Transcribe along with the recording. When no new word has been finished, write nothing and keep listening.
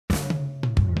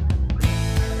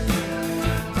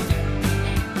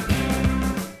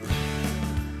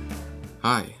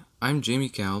Hi, I'm Jamie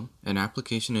Kalb, an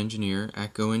application engineer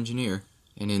at GoEngineer,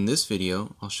 and in this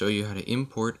video I'll show you how to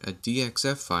import a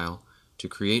DXF file to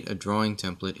create a drawing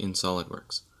template in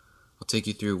SOLIDWORKS. I'll take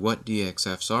you through what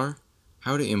DXFs are,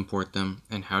 how to import them,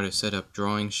 and how to set up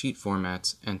drawing sheet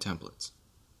formats and templates.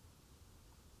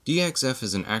 DXF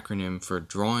is an acronym for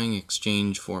Drawing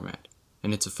Exchange Format,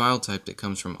 and it's a file type that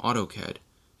comes from AutoCAD,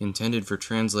 intended for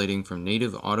translating from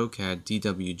native AutoCAD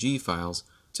DWG files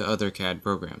to other CAD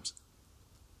programs.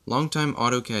 Longtime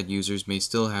AutoCAD users may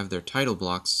still have their title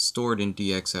blocks stored in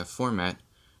DXF format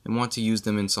and want to use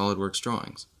them in SOLIDWORKS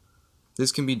drawings.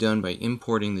 This can be done by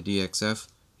importing the DXF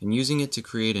and using it to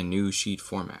create a new sheet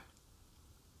format.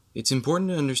 It's important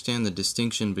to understand the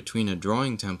distinction between a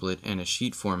drawing template and a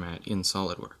sheet format in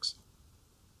SOLIDWORKS.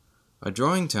 A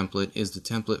drawing template is the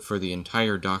template for the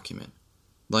entire document.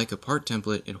 Like a part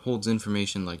template, it holds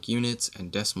information like units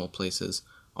and decimal places,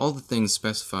 all the things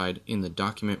specified in the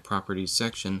Document Properties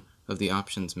section of the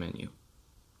Options menu.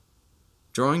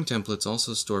 Drawing templates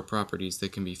also store properties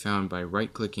that can be found by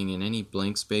right-clicking in any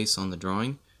blank space on the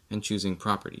drawing and choosing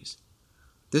Properties.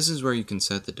 This is where you can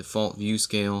set the default view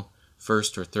scale,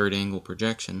 first or third angle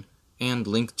projection, and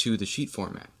link to the sheet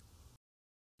format.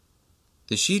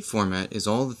 The sheet format is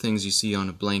all the things you see on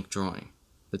a blank drawing,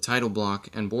 the title block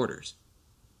and borders.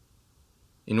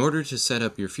 In order to set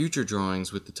up your future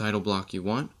drawings with the title block you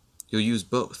want, you'll use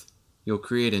both. You'll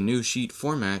create a new sheet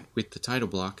format with the title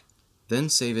block, then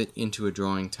save it into a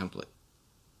drawing template.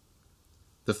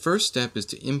 The first step is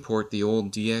to import the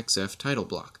old DXF title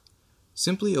block.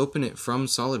 Simply open it from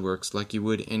SOLIDWORKS like you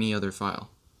would any other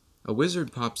file. A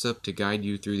wizard pops up to guide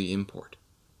you through the import.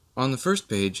 On the first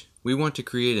page, we want to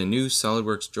create a new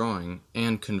SOLIDWORKS drawing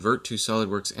and convert to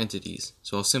SOLIDWORKS entities,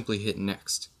 so I'll simply hit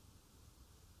Next.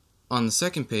 On the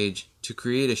second page, to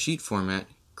create a sheet format,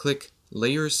 click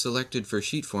Layers Selected for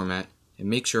Sheet Format and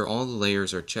make sure all the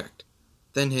layers are checked.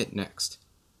 Then hit Next.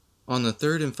 On the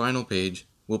third and final page,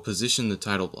 we'll position the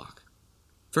title block.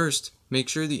 First, make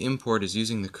sure the import is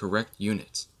using the correct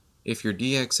units. If your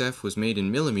DXF was made in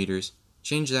millimeters,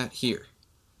 change that here.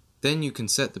 Then you can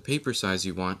set the paper size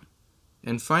you want,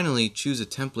 and finally choose a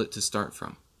template to start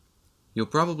from. You'll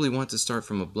probably want to start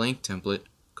from a blank template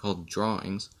called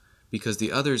Drawings, because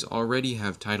the others already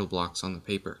have title blocks on the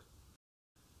paper.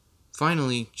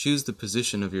 Finally, choose the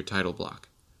position of your title block.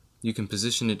 You can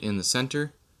position it in the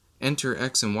center, enter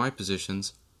X and Y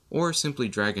positions, or simply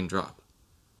drag and drop.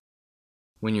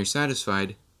 When you're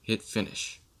satisfied, hit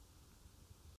Finish.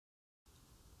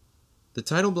 The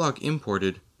title block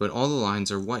imported, but all the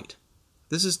lines are white.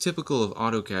 This is typical of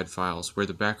AutoCAD files where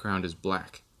the background is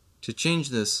black. To change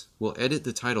this, we'll edit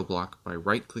the title block by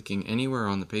right-clicking anywhere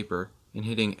on the paper and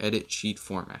hitting Edit Sheet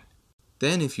Format.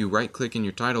 Then if you right-click in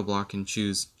your title block and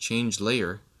choose Change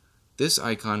Layer, this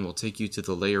icon will take you to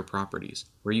the Layer Properties,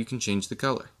 where you can change the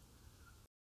color.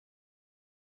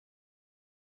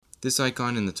 This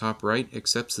icon in the top right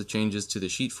accepts the changes to the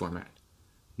sheet format.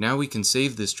 Now we can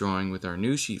save this drawing with our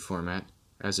new sheet format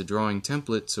as a drawing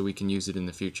template so we can use it in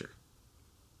the future.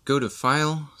 Go to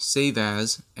File, Save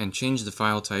As, and change the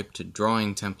file type to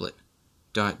Drawing Template,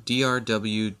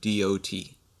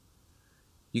 .drwdot.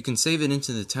 You can save it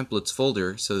into the Templates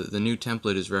folder so that the new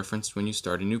template is referenced when you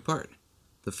start a new part.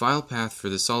 The file path for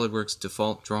the SOLIDWORKS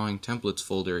default Drawing Templates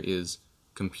folder is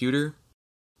Computer,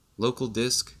 Local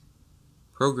Disk,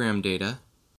 Program Data,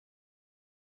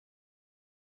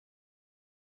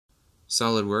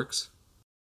 SOLIDWORKS,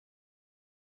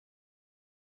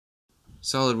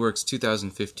 SOLIDWORKS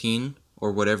 2015,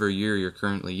 or whatever year you're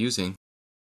currently using,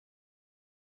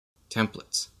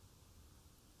 Templates.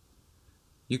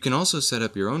 You can also set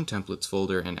up your own templates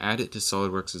folder and add it to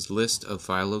SOLIDWORKS' list of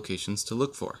file locations to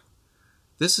look for.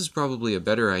 This is probably a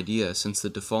better idea since the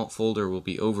default folder will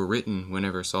be overwritten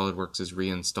whenever SOLIDWORKS is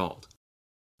reinstalled.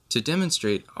 To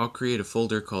demonstrate, I'll create a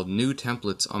folder called New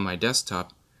Templates on my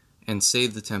desktop and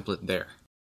save the template there.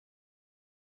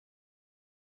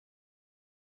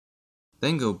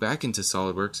 Then go back into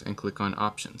SOLIDWORKS and click on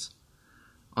Options.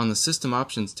 On the System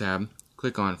Options tab,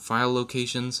 click on File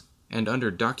Locations, and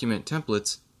under Document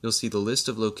Templates, you'll see the list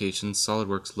of locations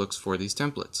SOLIDWORKS looks for these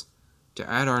templates. To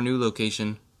add our new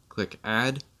location, click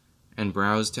Add, and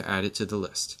browse to add it to the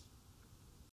list.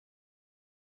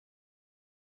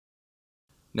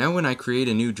 Now when I create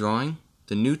a new drawing,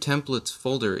 the New Templates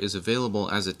folder is available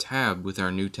as a tab with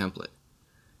our new template.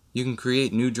 You can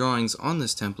create new drawings on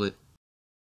this template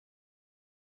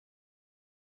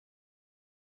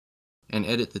and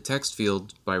edit the text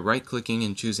field by right-clicking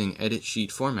and choosing Edit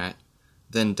Sheet Format,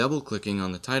 then double-clicking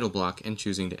on the title block and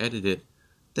choosing to edit it,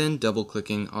 then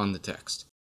double-clicking on the text.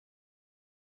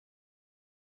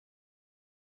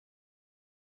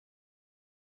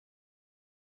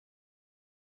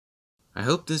 I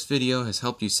hope this video has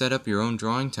helped you set up your own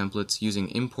drawing templates using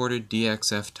imported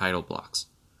DXF title blocks.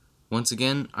 Once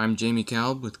again, I'm Jamie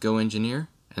Kalb with GoEngineer,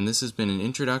 and this has been an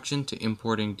introduction to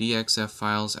importing DXF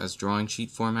files as drawing sheet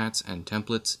formats and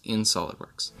templates in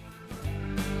SOLIDWORKS.